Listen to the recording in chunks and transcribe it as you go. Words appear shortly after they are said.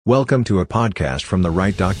Welcome to a podcast from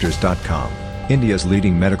therightdoctors.com, India's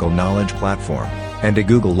leading medical knowledge platform, and a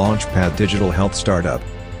Google Launchpad digital health startup.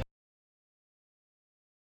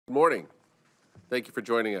 Good morning. Thank you for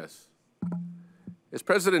joining us. As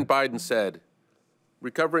President Biden said,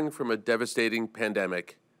 recovering from a devastating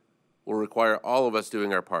pandemic will require all of us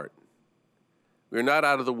doing our part. We are not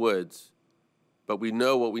out of the woods, but we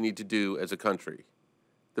know what we need to do as a country.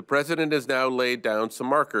 The President has now laid down some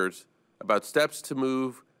markers about steps to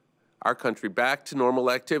move our country back to normal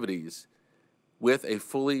activities with a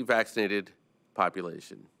fully vaccinated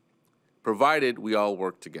population, provided we all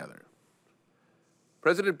work together.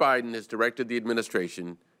 President Biden has directed the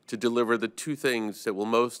administration to deliver the two things that will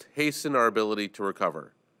most hasten our ability to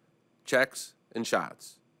recover: checks and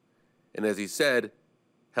shots. And as he said,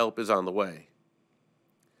 help is on the way.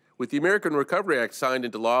 With the American Recovery Act signed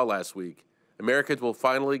into law last week, Americans will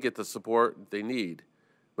finally get the support they need,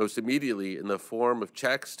 most immediately in the form of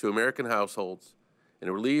checks to American households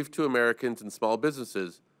and relief to Americans and small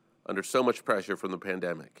businesses under so much pressure from the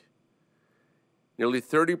pandemic. Nearly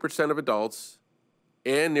 30% of adults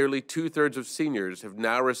and nearly 2/3 of seniors have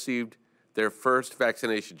now received their first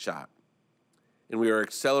vaccination shot, and we are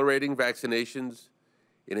accelerating vaccinations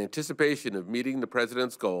in anticipation of meeting the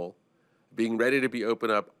President's goal, being ready to be open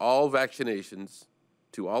up all vaccinations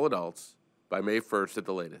to all adults by May 1st at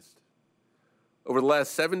the latest. Over the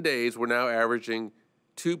last 7 days, we're now averaging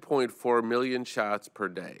 2.4 million shots per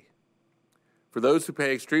day. For those who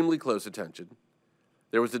pay extremely close attention,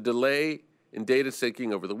 there was a delay in data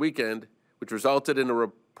syncing over the weekend, which resulted in a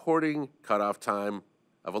reporting cutoff time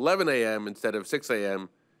of 11 a.m. instead of 6 a.m.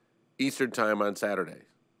 Eastern Time on Saturday.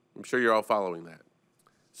 I'm sure you're all following that.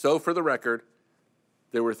 So for the record,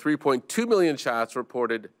 there were 3.2 million shots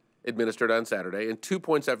reported administered on Saturday and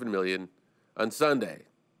 2.7 million on Sunday.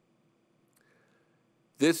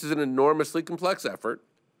 This is an enormously complex effort,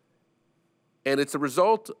 and it's a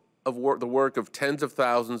result of the work of tens of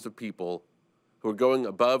thousands of people who are going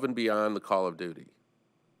above and beyond the call of duty.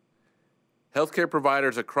 Healthcare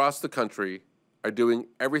providers across the country are doing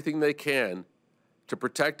everything they can to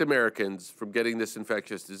protect Americans from getting this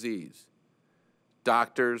infectious disease.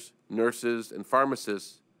 Doctors, nurses, and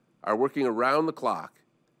pharmacists are working around the clock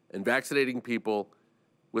and vaccinating people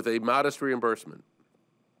with a modest reimbursement.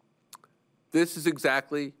 This is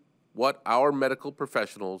exactly what our medical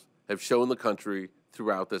professionals have shown the country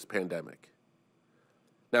throughout this pandemic.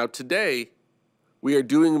 Now, today, we are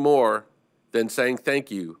doing more than saying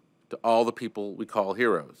thank you to all the people we call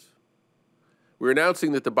heroes. We're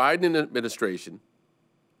announcing that the Biden administration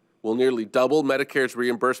will nearly double Medicare's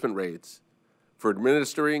reimbursement rates for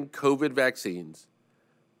administering COVID vaccines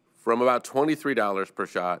from about $23 per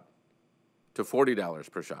shot to $40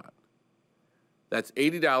 per shot. That's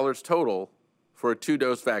 $80 total for a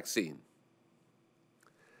 2-dose vaccine.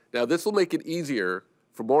 Now, this will make it easier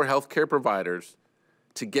for more healthcare providers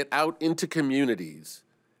to get out into communities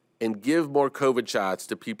and give more COVID shots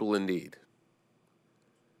to people in need.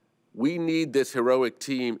 We need this heroic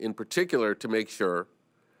team in particular to make sure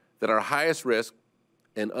that our highest risk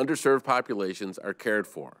and underserved populations are cared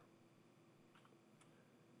for.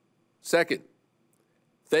 Second,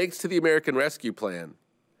 thanks to the American Rescue Plan,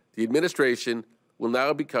 the administration will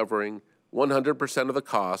now be covering 100% of the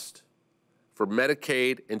cost for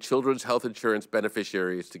Medicaid and children's health insurance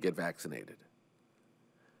beneficiaries to get vaccinated.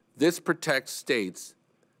 This protects states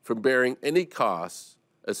from bearing any costs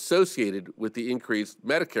associated with the increased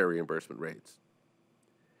Medicare reimbursement rates.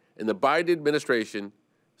 And the Biden administration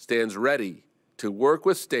stands ready to work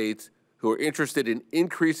with states who are interested in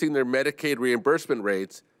increasing their Medicaid reimbursement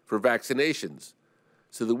rates for vaccinations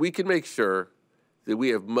so that we can make sure that we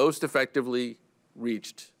have most effectively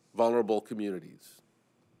reached vulnerable communities.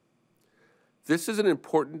 This is an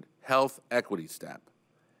important health equity step,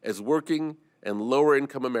 as working and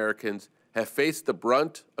lower-income Americans have faced the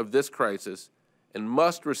brunt of this crisis and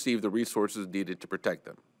must receive the resources needed to protect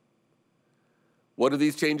them. What do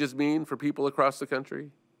these changes mean for people across the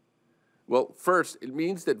country? Well, first, it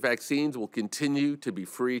means that vaccines will continue to be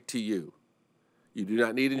free to you. You do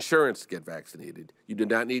not need insurance to get vaccinated. You do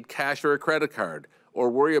not need cash or a credit card or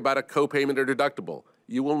worry about a copayment or deductible.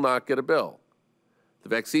 You will not get a bill. The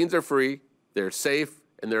vaccines are free, they're safe,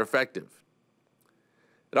 and they're effective.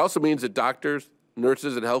 It also means that doctors,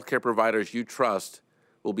 nurses, and healthcare providers you trust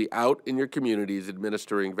will be out in your communities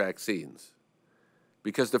administering vaccines,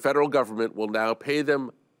 because the federal government will now pay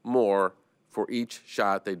them more for each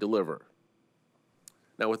shot they deliver.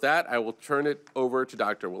 Now, with that, I will turn it over to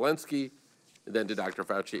Dr. Walensky, and then to Dr.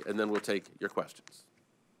 Fauci, and then we'll take your questions.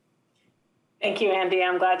 Thank you, Andy.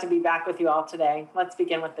 I'm glad to be back with you all today. Let's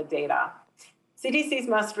begin with the data. CDC's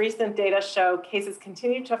most recent data show cases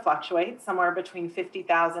continue to fluctuate somewhere between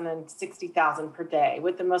 50,000 and 60,000 per day,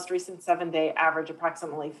 with the most recent 7-day average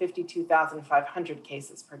approximately 52,500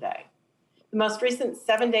 cases per day. The most recent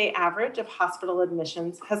 7-day average of hospital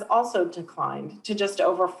admissions has also declined to just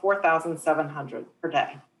over 4,700 per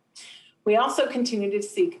day. We also continue to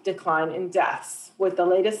see decline in deaths, with the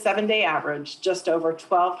latest 7-day average just over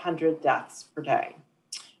 1,200 deaths per day.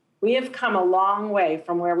 We have come a long way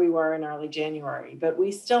from where we were in early January, but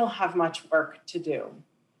we still have much work to do.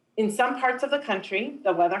 In some parts of the country,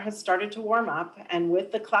 the weather has started to warm up, and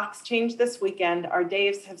with the clocks change this weekend, our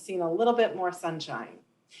days have seen a little bit more sunshine.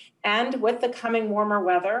 And with the coming warmer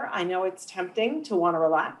weather, I know it's tempting to want to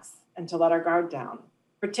relax and to let our guard down,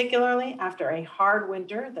 particularly after a hard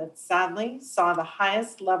winter that sadly saw the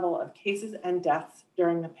highest level of cases and deaths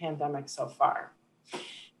during the pandemic so far.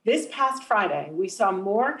 This past Friday, we saw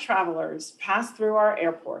more travelers pass through our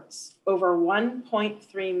airports, over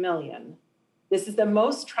 1.3 million. This is the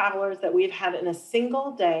most travelers that we've had in a single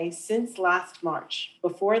day since last March,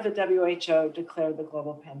 before the WHO declared the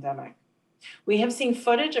global pandemic. We have seen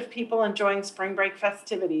footage of people enjoying spring break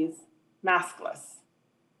festivities maskless.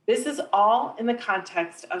 This is all in the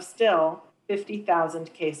context of still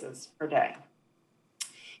 50,000 cases per day.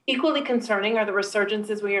 Equally concerning are the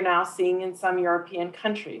resurgences we are now seeing in some European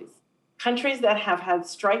countries that have had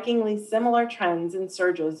strikingly similar trends in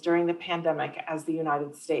surges during the pandemic as the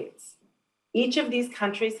United States. Each of these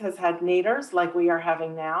countries has had naders like we are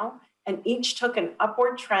having now, and each took an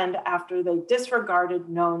upward trend after they disregarded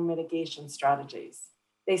known mitigation strategies.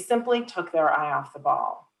 They simply took their eye off the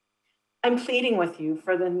ball. I'm pleading with you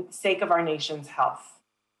for the sake of our nation's health.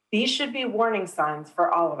 These should be warning signs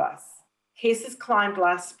for all of us. Cases climbed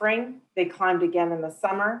last spring, they climbed again in the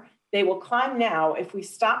summer. They will climb now if we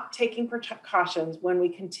stop taking precautions when we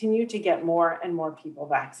continue to get more and more people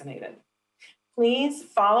vaccinated. Please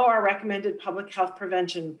follow our recommended public health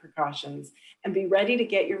prevention precautions and be ready to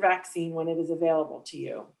get your vaccine when it is available to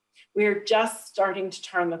you. We are just starting to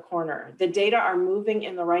turn the corner. The data are moving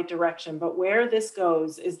in the right direction, but where this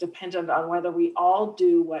goes is dependent on whether we all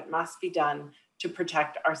do what must be done to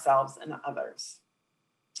protect ourselves and others.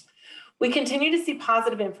 We continue to see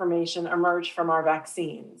positive information emerge from our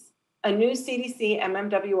vaccines. A new CDC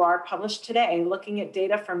MMWR published today looking at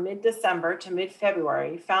data from mid-December to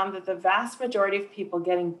mid-February found that the vast majority of people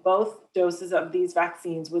getting both doses of these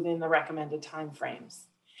vaccines within the recommended timeframes.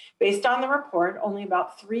 Based on the report, only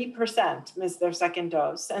about 3% missed their second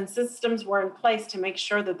dose, and systems were in place to make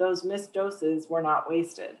sure that those missed doses were not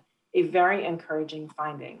wasted, a very encouraging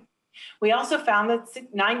finding. We also found that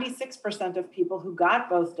 96% of people who got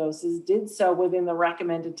both doses did so within the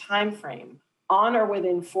recommended time frame, on or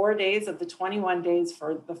within 4 days of the 21 days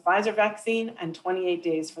for the Pfizer vaccine and 28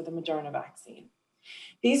 days for the Moderna vaccine.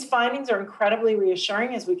 These findings are incredibly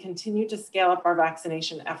reassuring as we continue to scale up our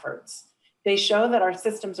vaccination efforts. They show that our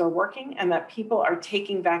systems are working and that people are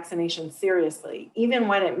taking vaccination seriously, even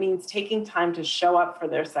when it means taking time to show up for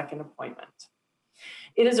their second appointment.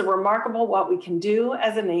 It is remarkable what we can do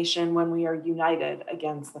as a nation when we are united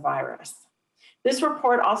against the virus. This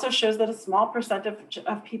report also shows that a small percentage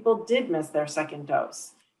of people did miss their second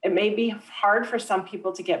dose. It may be hard for some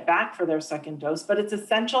people to get back for their second dose, but it's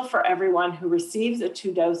essential for everyone who receives a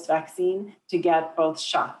 2-dose vaccine to get both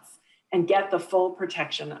shots and get the full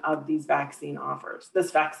protection of this vaccine offers.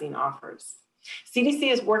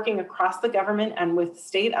 CDC is working across the government and with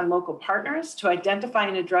state and local partners to identify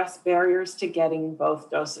and address barriers to getting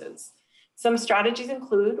both doses. Some strategies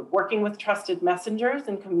include working with trusted messengers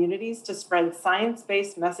and communities to spread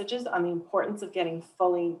science-based messages on the importance of getting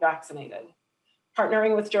fully vaccinated,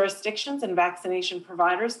 partnering with jurisdictions and vaccination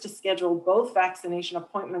providers to schedule both vaccination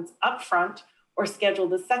appointments upfront or schedule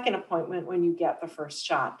the second appointment when you get the first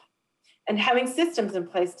shot, and having systems in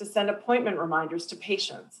place to send appointment reminders to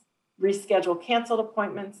patients, reschedule canceled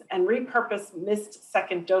appointments, and repurpose missed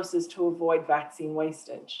second doses to avoid vaccine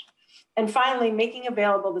wastage. And finally, making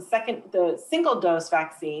available the single-dose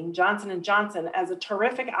vaccine, Johnson & Johnson, as a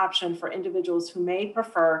terrific option for individuals who may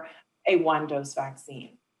prefer a 1-dose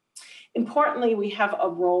vaccine. Importantly, we have a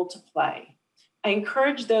role to play. I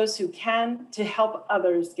encourage those who can to help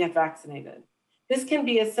others get vaccinated. This can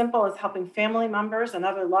be as simple as helping family members and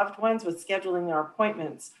other loved ones with scheduling their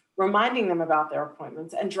appointments, reminding them about their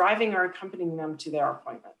appointments, and driving or accompanying them to their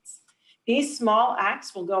appointments. These small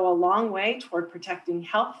acts will go a long way toward protecting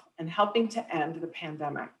health and helping to end the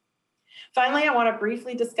pandemic. Finally, I want to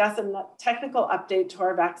briefly discuss a technical update to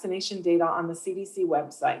our vaccination data on the CDC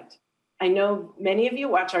website. I know many of you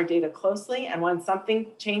watch our data closely, and when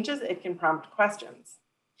something changes, it can prompt questions.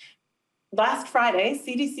 Last Friday,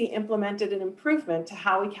 CDC implemented an improvement to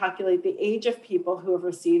how we calculate the age of people who have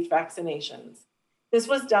received vaccinations. This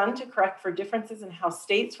was done to correct for differences in how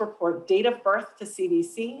states report date of birth to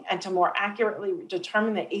CDC and to more accurately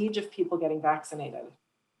determine the age of people getting vaccinated.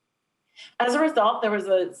 As a result, there was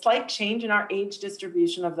a slight change in our age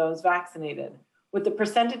distribution of those vaccinated, with the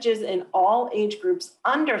percentages in all age groups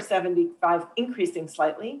under 75 increasing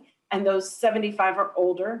slightly and those 75 or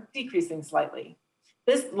older decreasing slightly.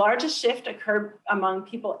 This largest shift occurred among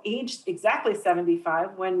people aged exactly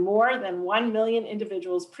 75 when more than 1 million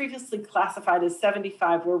individuals previously classified as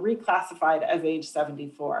 75 were reclassified as age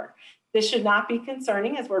 74. This should not be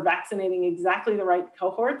concerning as we're vaccinating exactly the right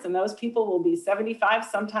cohorts, and those people will be 75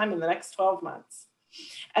 sometime in the next 12 months.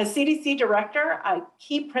 As CDC director, a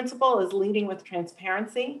key principle is leading with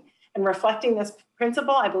transparency. And reflecting this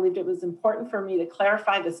principle, I believed it was important for me to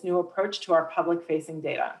clarify this new approach to our public-facing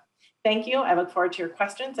data. Thank you. I look forward to your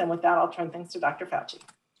questions. And with that, I'll turn things to Dr. Fauci.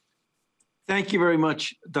 Thank you very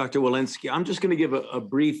much, Dr. Walensky. I'm just going to give a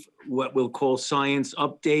brief, what we'll call science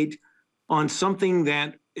update on something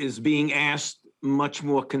that is being asked much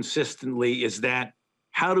more consistently, is that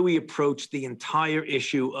how do we approach the entire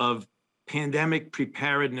issue of pandemic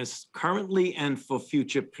preparedness currently and for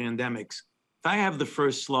future pandemics? If I have the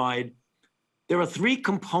first slide, there are three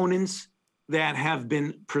components that have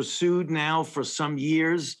been pursued now for some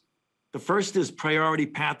years. The first is priority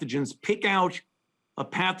pathogens. Pick out a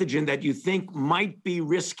pathogen that you think might be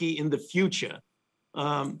risky in the future.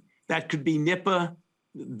 That could be Nipah,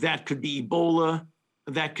 that could be Ebola,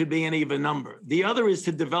 that could be any of a number. The other is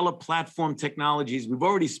to develop platform technologies. We've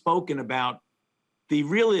already spoken about the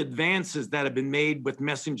real advances that have been made with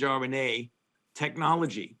messenger RNA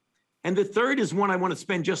technology. And the third is one I want to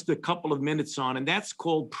spend just a couple of minutes on, and that's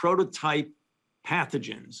called prototype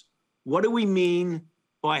pathogens. What do we mean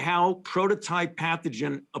by how prototype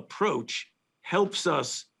pathogen approach helps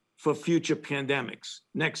us for future pandemics?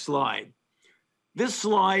 Next slide. This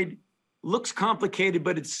slide looks complicated,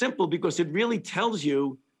 but it's simple because it really tells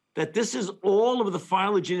you that this is all of the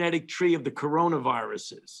phylogenetic tree of the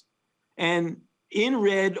coronaviruses. And in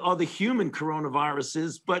red are the human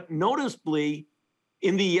coronaviruses, but noticeably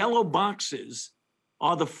in the yellow boxes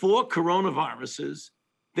are the 4 coronaviruses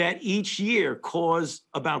that each year cause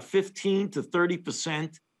about 15 to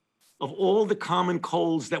 30% of all the common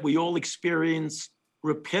colds that we all experience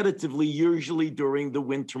repetitively, usually during the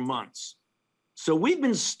winter months. So we've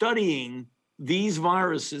been studying these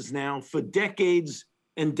viruses now for decades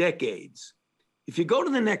and decades. If you go to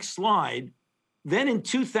the next slide, then in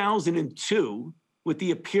 2002, with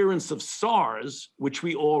the appearance of SARS, which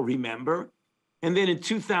we all remember, and then in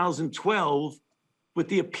 2012, with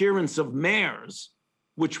the appearance of MERS,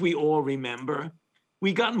 which we all remember,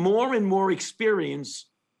 we got more and more experience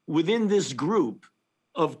within this group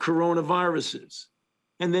of coronaviruses.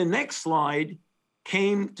 And the next slide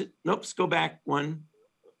came to, go back one.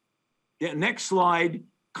 Yeah, next slide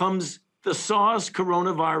comes the SARS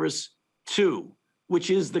coronavirus 2, which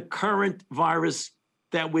is the current virus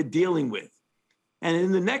that we're dealing with. And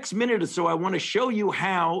in the next minute or so, I want to show you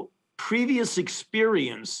how previous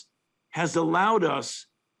experience has allowed us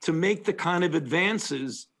to make the kind of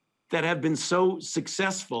advances that have been so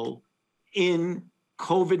successful in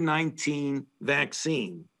COVID-19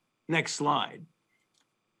 vaccine. Next slide.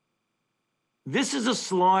 This is a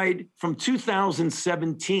slide from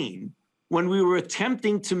 2017 when we were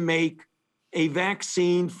attempting to make a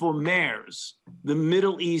vaccine for MERS, the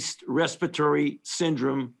Middle East Respiratory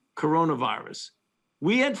Syndrome coronavirus.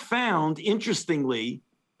 We had found, interestingly,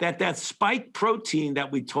 that spike protein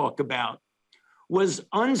that we talk about was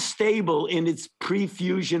unstable in its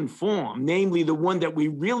pre-fusion form, namely the one that we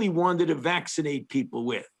really wanted to vaccinate people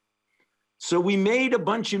with. So we made a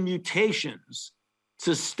bunch of mutations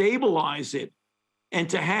to stabilize it and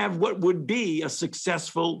to have what would be a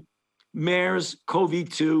successful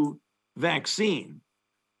MERS-CoV-2 vaccine.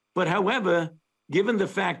 But however, given the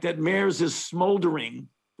fact that MERS is smoldering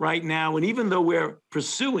right now, and even though we're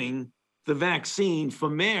pursuing the vaccine for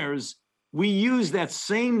MERS, we use that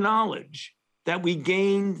same knowledge that we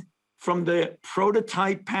gained from the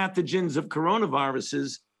prototype pathogens of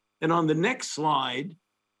coronaviruses. And on the next slide,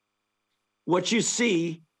 what you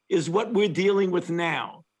see is what we're dealing with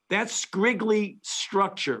now. That squiggly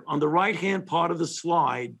structure on the right-hand part of the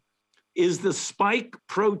slide is the spike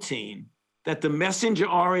protein that the messenger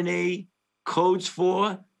RNA codes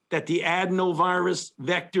for, that the adenovirus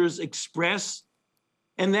vectors express,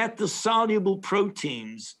 and that the soluble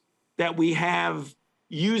proteins that we have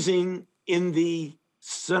using in the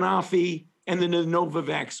Sanofi and the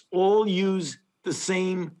Novavax all use the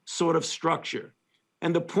same sort of structure.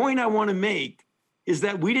 And the point I want to make is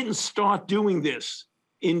that we didn't start doing this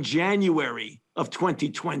in January of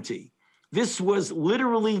 2020. This was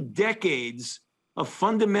literally decades of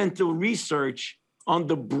fundamental research on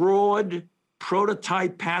the broad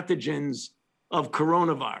prototype pathogens of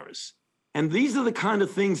coronavirus. And these are the kind of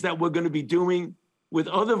things that we're going to be doing with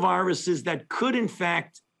other viruses that could, in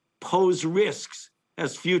fact, pose risks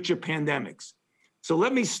as future pandemics. So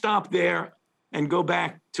let me stop there and go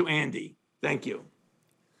back to Andy. Thank you.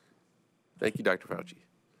 Thank you, Dr. Fauci.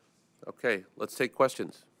 Okay, let's take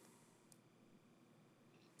questions.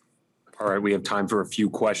 All right, we have time for a few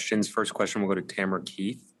questions. First question will go to Tamara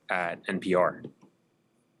Keith at NPR.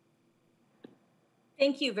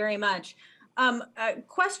 Thank you very much. A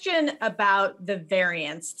question about the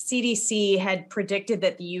variants. CDC had predicted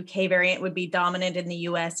that the UK variant would be dominant in the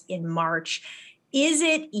US in March. Is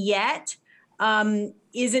it yet?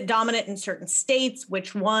 Is it dominant in certain states?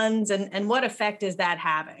 Which ones? And what effect is that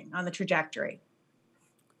having on the trajectory?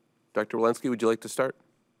 Dr. Walensky, would you like to start?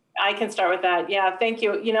 I can start with that. Yeah, thank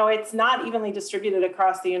you. You know, it's not evenly distributed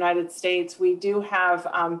across the United States. We do have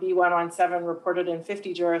B117 reported in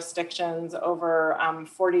 50 jurisdictions, over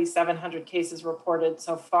 4,700 cases reported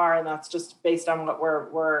so far, and that's just based on what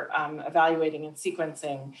we're evaluating and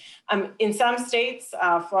sequencing. In some states,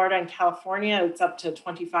 Florida and California, it's up to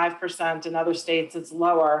 25%. In other states, it's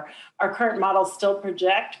lower. Our current models still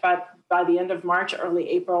project, but by the end of March, early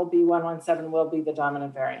April, B117 will be the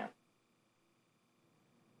dominant variant.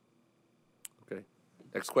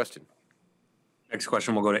 Next question. Next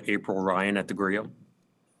question will go to April Ryan at the Grio.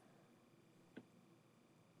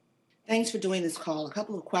 Thanks for doing this call. A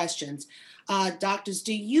couple of questions. Doctors,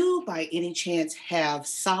 do you by any chance have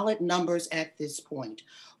solid numbers at this point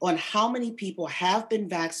on how many people have been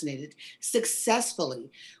vaccinated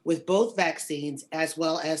successfully with both vaccines as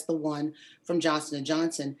well as the one from Johnson &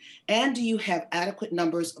 Johnson? And do you have adequate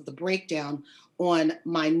numbers of the breakdown on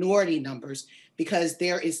minority numbers? Because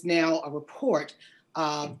there is now a report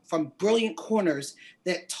from Brilliant Corners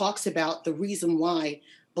that talks about the reason why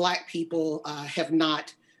Black people have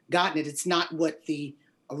not gotten it. It's not what the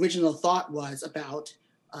original thought was about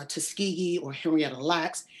Tuskegee or Henrietta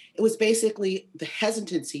Lacks. It was basically, the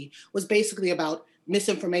hesitancy was basically about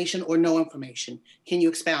misinformation or no information. Can you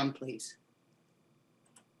expound, please?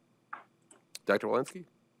 Dr. Walensky?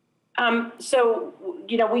 So,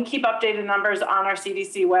 you know, we keep updated numbers on our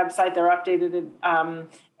CDC website. They're updated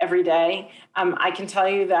every day. I can tell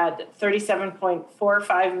you that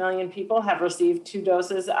 37.45 million people have received 2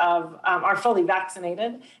 doses of, are fully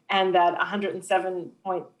vaccinated, and that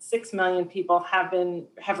 107.6 million people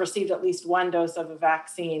have received at least 1 dose of a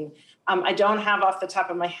vaccine. I don't have off the top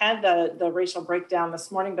of my head the racial breakdown this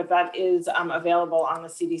morning, but that is available on the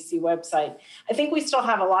CDC website. I think we still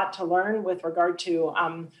have a lot to learn with regard to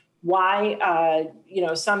why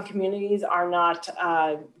some communities are not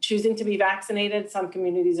choosing to be vaccinated. Some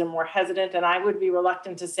communities are more hesitant, and I would be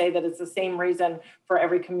reluctant to say that it's the same reason for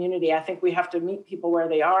every community. I think we have to meet people where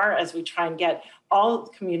they are as we try and get all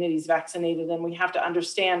communities vaccinated, and we have to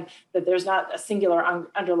understand that there's not a singular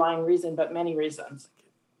underlying reason, but many reasons.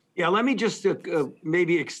 Yeah, let me just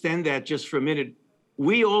maybe extend that just for a minute.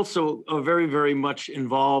 We also are very, very much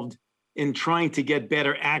involved in trying to get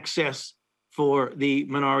better access for the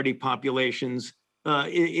minority populations.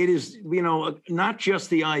 It is, not just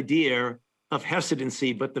the idea of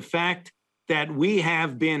hesitancy, but the fact that we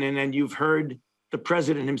have been, and you've heard the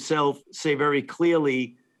president himself say very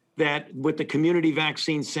clearly that with the community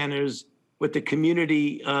vaccine centers, with the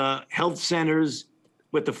community health centers,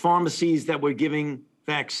 with the pharmacies that we're giving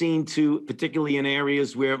vaccine to, particularly in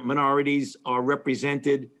areas where minorities are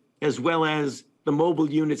represented, as well as the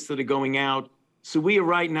mobile units that are going out. So we are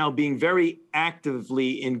right now being very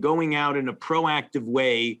actively in going out in a proactive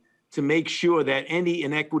way to make sure that any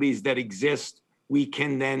inequities that exist, we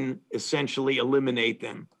can then essentially eliminate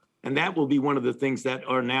them. And that will be one of the things that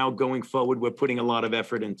are now going forward, we're putting a lot of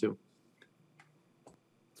effort into.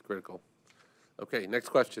 It's critical. Okay, next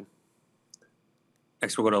question.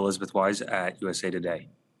 Next, we'll go to Elizabeth Wise at USA Today.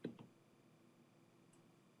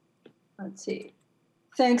 Let's see.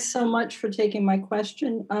 Thanks so much for taking my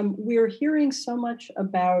question. We're hearing so much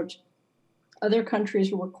about other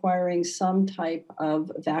countries requiring some type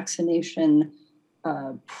of vaccination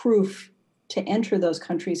proof to enter those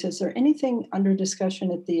countries. Is there anything under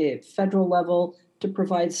discussion at the federal level to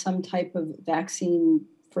provide some type of vaccine,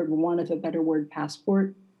 for want of a better word,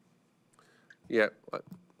 passport? Yeah, let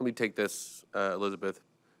me take this, Elizabeth.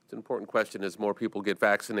 It's an important question. As more people get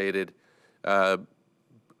vaccinated,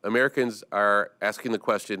 Americans are asking the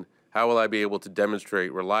question, how will I be able to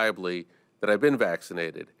demonstrate reliably that I've been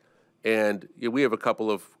vaccinated? And we have a couple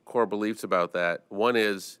of core beliefs about that. One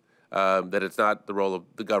is that it's not the role of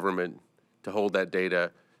the government to hold that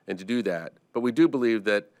data and to do that. But we do believe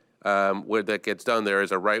that where that gets done, there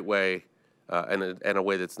is a right way and a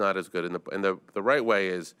way that's not as good. And the right way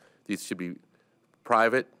is these should be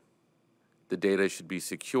private. The data should be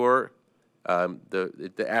secure.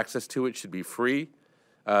 The access to it should be free.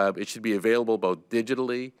 It should be available both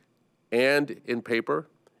digitally and in paper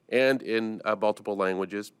and in multiple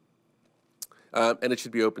languages. And it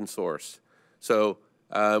should be open source. So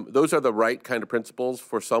those are the right kind of principles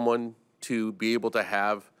for someone to be able to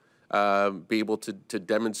have, be able to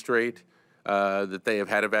demonstrate that they have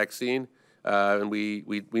had a vaccine. And we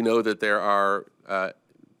know that there are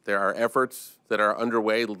efforts that are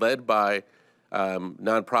underway led by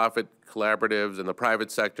nonprofit collaboratives and the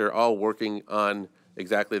private sector, all working on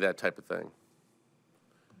exactly that type of thing.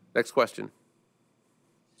 Next question.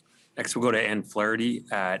 Next, we'll go to Ann Flaherty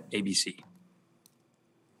at ABC.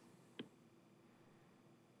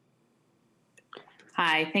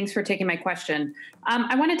 Hi, thanks for taking my question.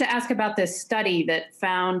 I wanted to ask about this study that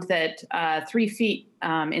found that 3 feet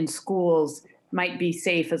in schools might be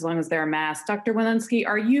safe as long as there are masks. Dr. Walensky,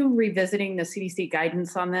 are you revisiting the CDC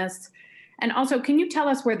guidance on this? And also, can you tell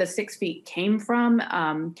us where the 6 feet came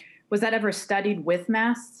from? Was that ever studied with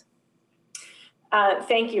masks?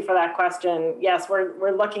 Thank you for that question. Yes,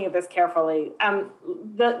 we're looking at this carefully.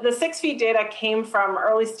 The 6 feet data came from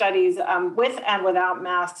early studies with and without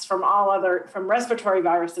masks from respiratory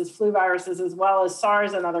viruses, flu viruses, as well as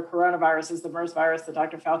SARS and other coronaviruses, the MERS virus that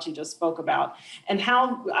Dr. Fauci just spoke about, and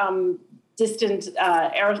how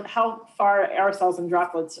how far aerosols and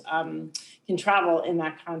droplets can travel in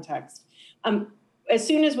that context. As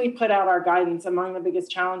soon as we put out our guidance, among the biggest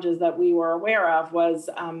challenges that we were aware of was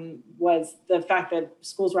the fact that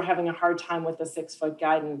schools were having a hard time with the 6 foot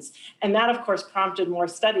guidance. And that, of course, prompted more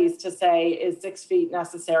studies to say, is 6 feet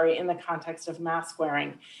necessary in the context of mask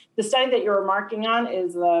wearing? The study that you're remarking on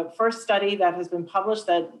is the first study that has been published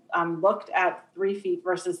that looked at 3 feet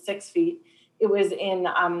versus 6 feet. It was in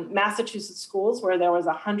Massachusetts schools where there was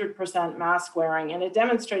 100% mask wearing, and it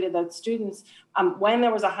demonstrated that students, when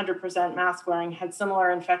there was 100% mask wearing, had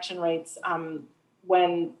similar infection rates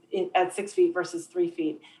at 6 feet versus 3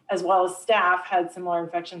 feet, as well as staff had similar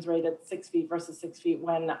infections rate at 6 feet versus 6 feet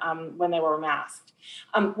when they were masked.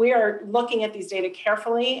 We are looking at these data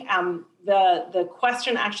carefully. The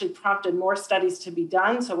question actually prompted more studies to be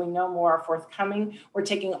done, so we know more are forthcoming. We're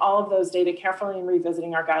taking all of those data carefully and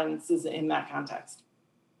revisiting our guidances in that context.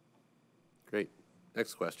 Great.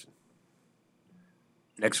 Next question.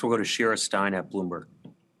 Next, we'll go to Shira Stein at Bloomberg.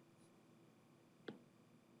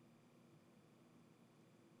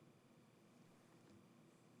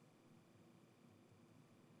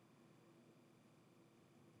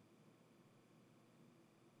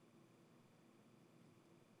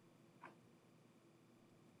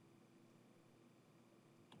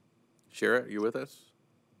 Shira, are you with us?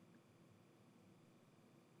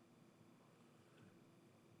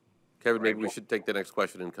 Kevin, maybe we should take the next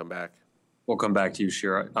question and come back. We'll come back to you,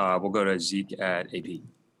 Shira. We'll go to Zeke at AP.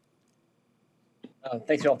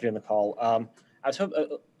 Thanks all for doing the call. I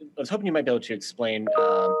was hoping you might be able to explain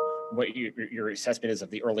what your assessment is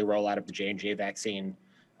of the early rollout of the J&J vaccine.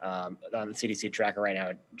 On the CDC tracker right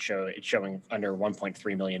now, it's showing under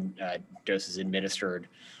 1.3 million doses administered,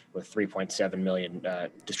 with 3.7 million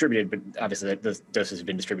distributed, but obviously those doses have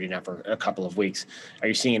been distributed now for a couple of weeks. Are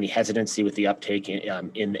you seeing any hesitancy with the uptake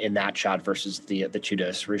in that shot versus the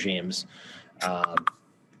 2-dose regimes?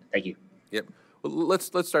 Thank you. Yep. Well,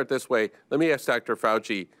 let's start this way. Let me ask Dr.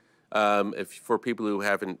 Fauci, if for people who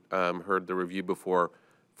haven't heard the review before,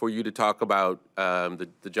 for you to talk about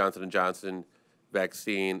the Johnson & Johnson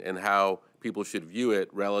vaccine and how people should view it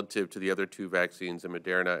relative to the other two vaccines, the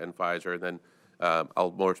Moderna and Pfizer, and then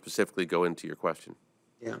I'll more specifically go into your question.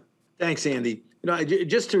 Yeah, thanks, Andy.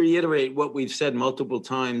 Just to reiterate what we've said multiple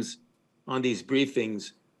times on these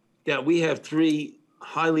briefings, that we have 3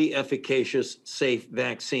 highly efficacious, safe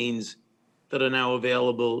vaccines that are now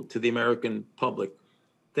available to the American public.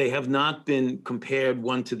 They have not been compared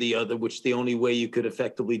one to the other, which the only way you could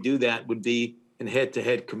effectively do that would be in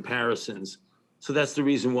head-to-head comparisons. So that's the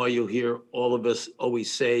reason why you'll hear all of us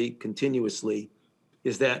always say continuously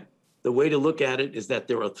is that the way to look at it is that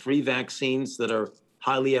there are 3 vaccines that are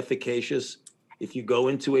highly efficacious. If you go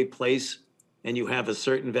into a place and you have a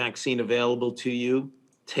certain vaccine available to you,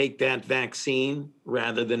 take that vaccine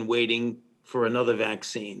rather than waiting for another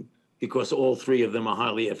vaccine, because all 3 of them are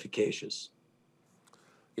highly efficacious.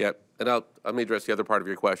 Yeah, and let me address the other part of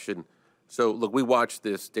your question. So look, we watch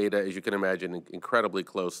this data, as you can imagine, incredibly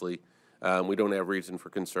closely. We don't have reason for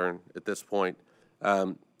concern at this point.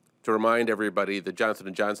 To remind everybody, the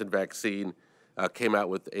Johnson & Johnson vaccine came out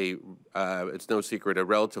with it's no secret, a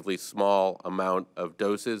relatively small amount of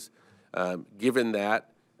doses. Given that,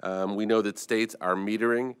 we know that states are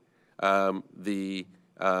metering how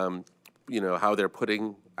they're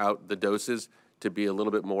putting out the doses to be a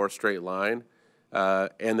little bit more straight line.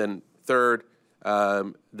 And then third,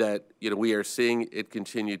 that we are seeing it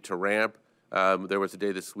continue to ramp. There was a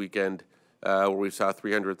day this weekend where we saw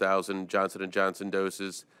 300,000 Johnson & Johnson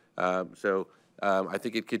doses. So I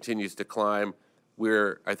think it continues to climb.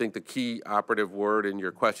 I think the key operative word in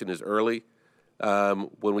your question is early. By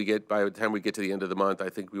the time we get to the end of the month, I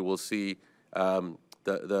think we will see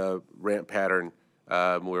the ramp pattern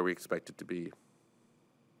where we expect it to be.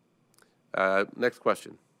 Next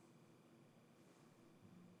question.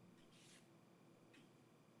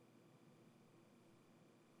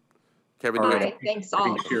 Kevin, Hi, thanks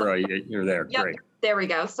all. Kira, you're there. Yep, Great. there we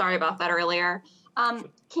go. Sorry about that earlier.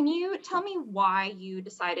 Can you tell me why you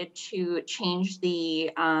decided to change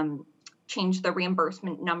the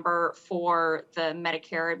reimbursement number for the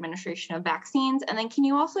Medicare administration of vaccines? And then can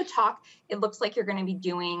you also talk, it looks like you're going to be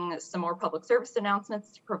doing some more public service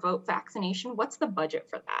announcements to promote vaccination. What's the budget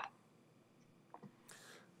for that?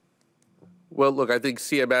 Well, look, I think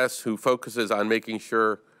CMS, who focuses on making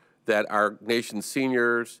sure that our nation's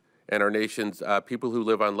seniors and our nation's people who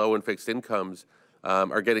live on low and fixed incomes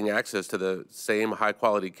are getting access to the same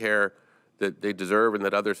high-quality care that they deserve and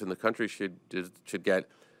that others in the country should get,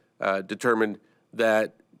 determined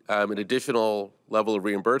that an additional level of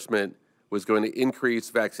reimbursement was going to increase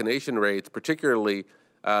vaccination rates, particularly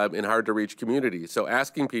in hard-to-reach communities. So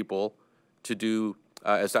asking people to do,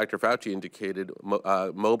 as Dr. Fauci indicated,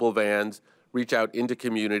 mobile vans, reach out into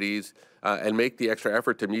communities and make the extra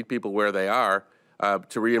effort to meet people where they are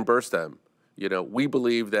to reimburse them. We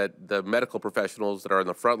believe that the medical professionals that are on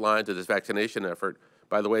the front lines of this vaccination effort,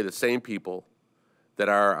 by the way, the same people that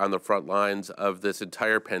are on the front lines of this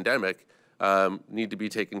entire pandemic need to be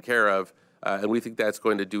taken care of. And we think that's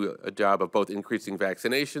going to do a job of both increasing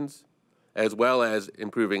vaccinations as well as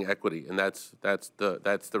improving equity. And that's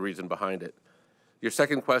the reason behind it. Your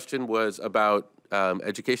second question was about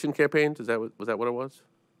education campaigns. Was that what it was?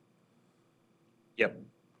 Yep.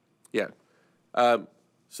 Yeah.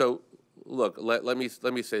 So look, let me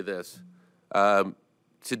say this.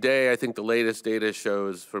 Today, I think the latest data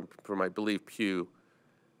shows from I believe Pew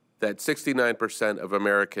that 69% of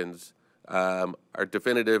Americans are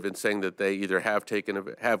definitive in saying that they either have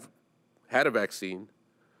had a vaccine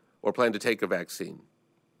or plan to take a vaccine.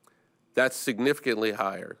 That's significantly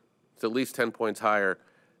higher. It's at least 10 points higher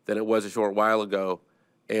than it was a short while ago,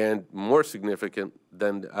 and more significant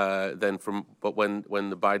than when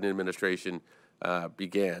the Biden administration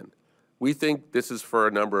began. We think this is for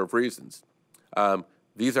a number of reasons.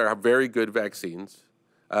 These are very good vaccines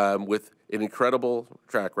with an incredible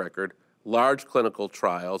track record, large clinical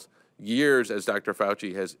trials, years, as Dr.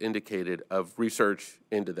 Fauci has indicated, of research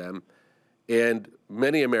into them. And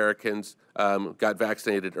many Americans got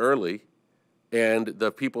vaccinated early. And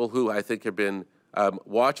the people who I think have been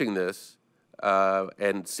watching this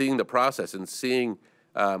and seeing the process and seeing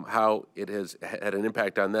how it has had an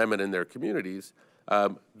impact on them and in their communities,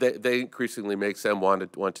 they increasingly makes them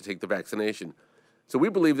want to take the vaccination. So we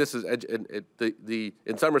believe this is,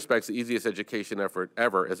 in some respects, the easiest education effort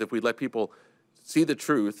ever, as if we let people see the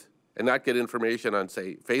truth and not get information on,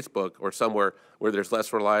 say, Facebook or somewhere where there's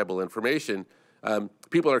less reliable information.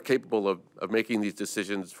 People are capable of making these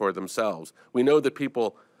decisions for themselves. We know that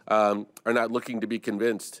people are not looking to be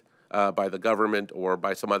convinced by the government or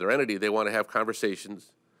by some other entity. They want to have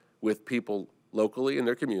conversations with people locally in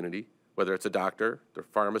their community, whether it's a doctor, their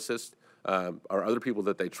pharmacist, or other people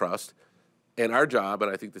that they trust. And our job,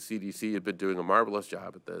 and I think the CDC has been doing a marvelous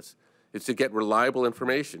job at this, is to get reliable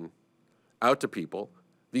information out to people.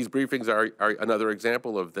 These briefings are another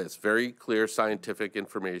example of this, very clear scientific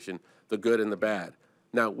information, the good and the bad.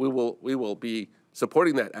 Now, we will be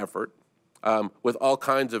supporting that effort with all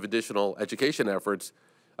kinds of additional education efforts,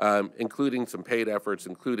 including some paid efforts,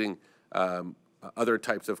 including other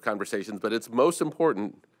types of conversations. But it's most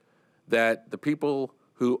important that the people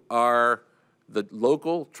who are the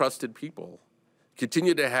local trusted people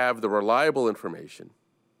continue to have the reliable information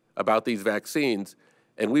about these vaccines,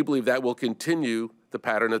 and we believe that will continue the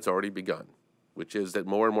pattern that's already begun, which is that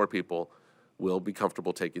more and more people will be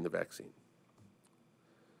comfortable taking the vaccine.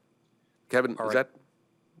 Kevin, All is right. that?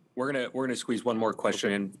 We're gonna squeeze one more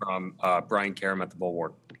question in from Brian Karam at the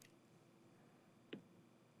Bulwark.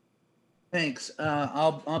 Thanks.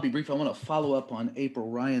 I'll be brief. I want to follow up on April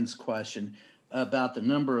Ryan's question about the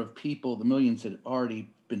number of people, the millions that have already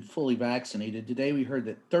been fully vaccinated. Today we heard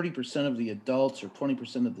that 30% of the adults or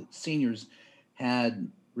 20% of the seniors had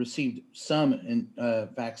received some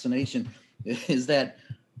vaccination, is that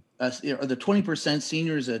are the 20%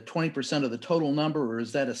 seniors at 20% of the total number, or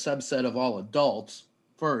is that a subset of all adults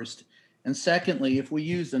first? And secondly, if we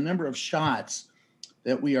use the number of shots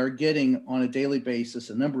that we are getting on a daily basis,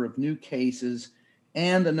 the number of new cases,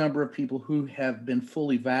 and the number of people who have been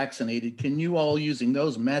fully vaccinated, can you all, using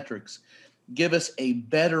those metrics, give us a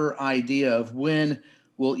better idea of when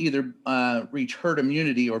we'll either reach herd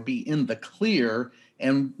immunity or be in the clear,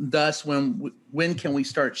 and thus when can we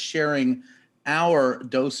start sharing our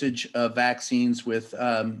dosage of vaccines with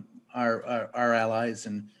our allies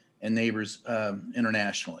and neighbors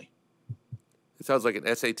internationally? It sounds like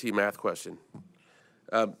an SAT math question.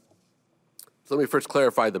 So let me first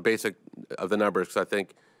clarify the basic of the numbers, because I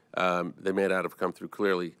think they may not have come through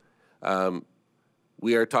clearly.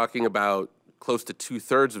 We are talking about close to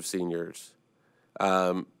 2/3 of seniors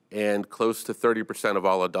and close to 30% of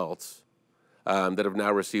all adults that have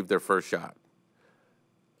now received their first shot.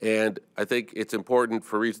 And I think it's important,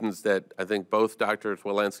 for reasons that I think both Drs.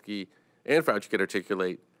 Walensky and Fauci could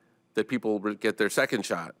articulate, that people get their second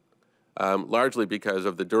shot, largely because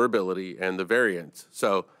of the durability and the variants.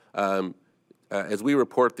 So as we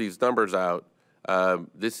report these numbers out,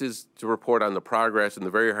 this is to report on the progress and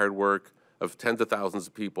the very hard work of tens of thousands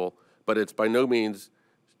of people, but it's by no means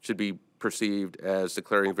should be perceived as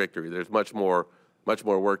declaring victory. There's much more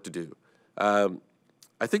work to do.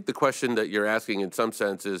 I think the question that you're asking in some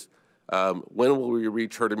sense is, when will we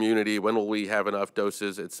reach herd immunity? When will we have enough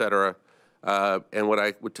doses, et cetera? And what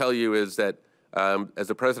I would tell you is that, as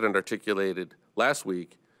the president articulated last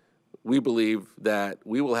week, we believe that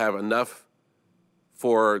we will have enough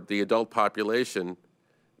for the adult population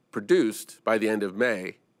produced by the end of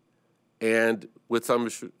May, and with some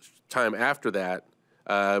time after that,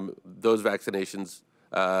 those vaccinations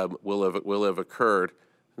will have occurred.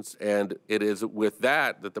 And it is with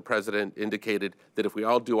that that the president indicated that if we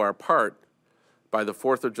all do our part by the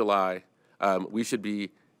 4th of July, we should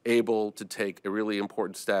be able to take a really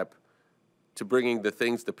important step to bringing the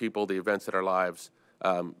things, the people, the events in our lives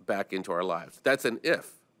back into our lives. That's an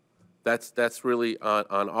if. That's really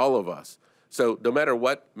on all of us. So no matter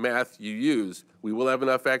what math you use, we will have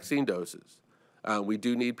enough vaccine doses. We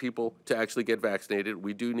do need people to actually get vaccinated.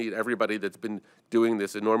 We do need everybody that's been doing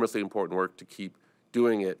this enormously important work to keep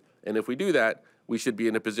doing it. And if we do that, we should be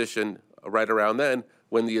in a position right around then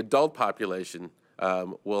when the adult population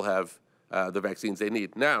will have the vaccines they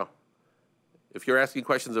need. Now, if you're asking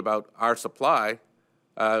questions about our supply,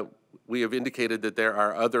 we have indicated that there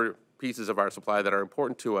are other pieces of our supply that are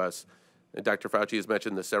important to us. And Dr. Fauci has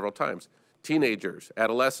mentioned this several times. Teenagers,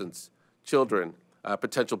 adolescents, children,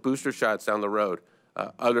 potential booster shots down the road,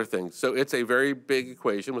 other things. So it's a very big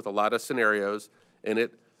equation with a lot of scenarios in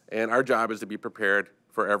it, and our job is to be prepared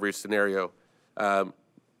for every scenario.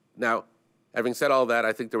 Now, having said all that,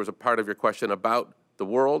 I think there was a part of your question about the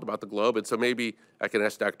world, about the globe, and so maybe I can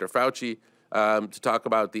ask Dr. Fauci to talk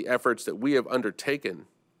about the efforts that we have undertaken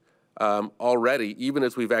already, even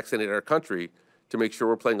as we vaccinate our country, to make sure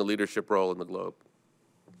we're playing a leadership role in the globe.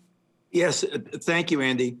 Yes, thank you,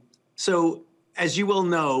 Andy. So, as you well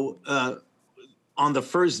know, on the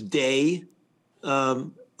first day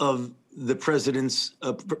of the president's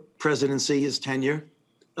presidency, his tenure,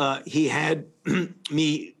 he had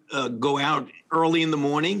me go out early in the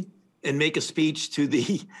morning and make a speech to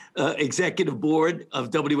the executive board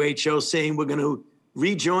of WHO saying we're going to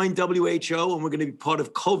rejoin WHO and we're going to be part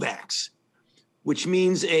of COVAX, which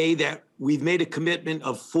means, that we've made a commitment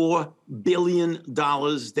of $4 billion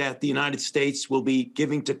that the United States will be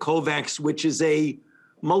giving to COVAX, which is a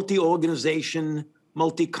multi-organization,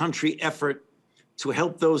 multi-country effort to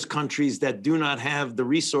help those countries that do not have the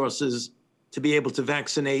resources to be able to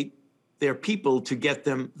vaccinate their people to get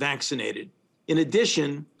them vaccinated. In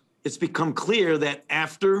addition, it's become clear that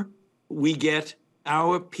after we get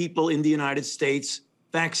our people in the United States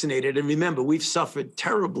vaccinated, and remember, we've suffered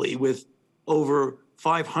terribly with over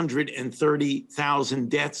 530,000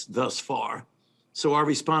 deaths thus far. So our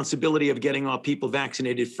responsibility of getting our people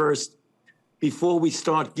vaccinated first before we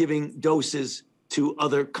start giving doses to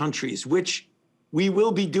other countries, which we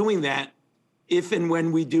will be doing that if and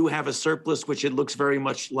when we do have a surplus, which it looks very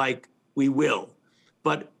much like we will.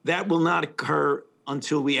 But that will not occur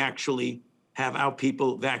until we actually have our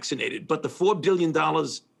people vaccinated. But the $4 billion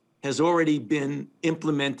has already been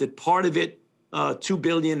implemented. Part of it, $2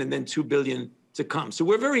 billion, and then $2 billion to come. So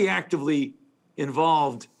we're very actively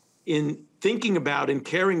involved in thinking about and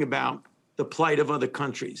caring about the plight of other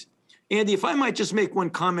countries. Andy, if I might just make one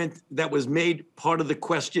comment that was made part of the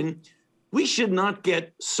question, we should not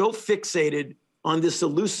get so fixated on this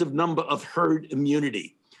elusive number of herd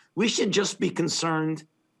immunity. We should just be concerned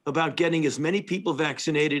about getting as many people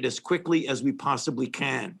vaccinated as quickly as we possibly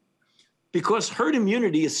can. Because herd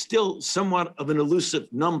immunity is still somewhat of an elusive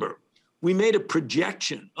number. We made a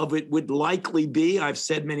projection of it would likely be, I've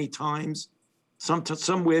said many times,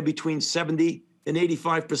 somewhere between 70 and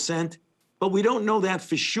 85%, but we don't know that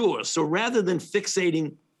for sure. So rather than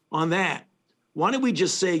fixating on that, why don't we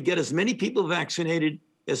just say, get as many people vaccinated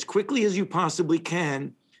as quickly as you possibly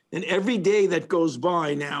can, and every day that goes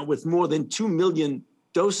by now with more than 2 million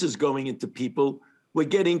doses going into people, we're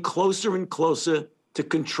getting closer and closer to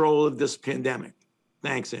control of this pandemic.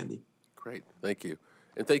 Thanks, Andy. Great, thank you.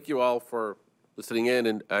 And thank you all for listening in.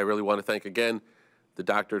 And I really want to thank again the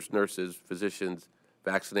doctors, nurses, physicians,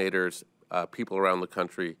 vaccinators, people around the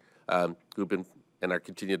country who've been and are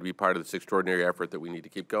continuing to be part of this extraordinary effort that we need to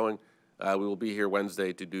keep going. We will be here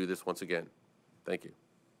Wednesday to do this once again. Thank you.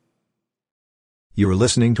 You are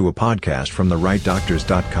listening to a podcast from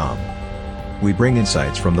therightdoctors.com. We bring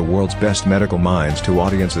insights from the world's best medical minds to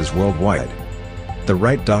audiences worldwide. The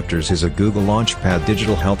Right Doctors is a Google Launchpad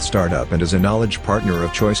digital health startup and is a knowledge partner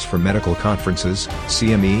of choice for medical conferences,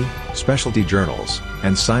 CME, specialty journals,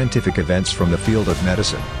 and scientific events from the field of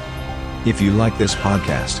medicine. If you like this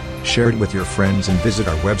podcast, share it with your friends and visit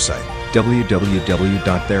our website,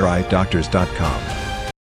 www.therightdoctors.com.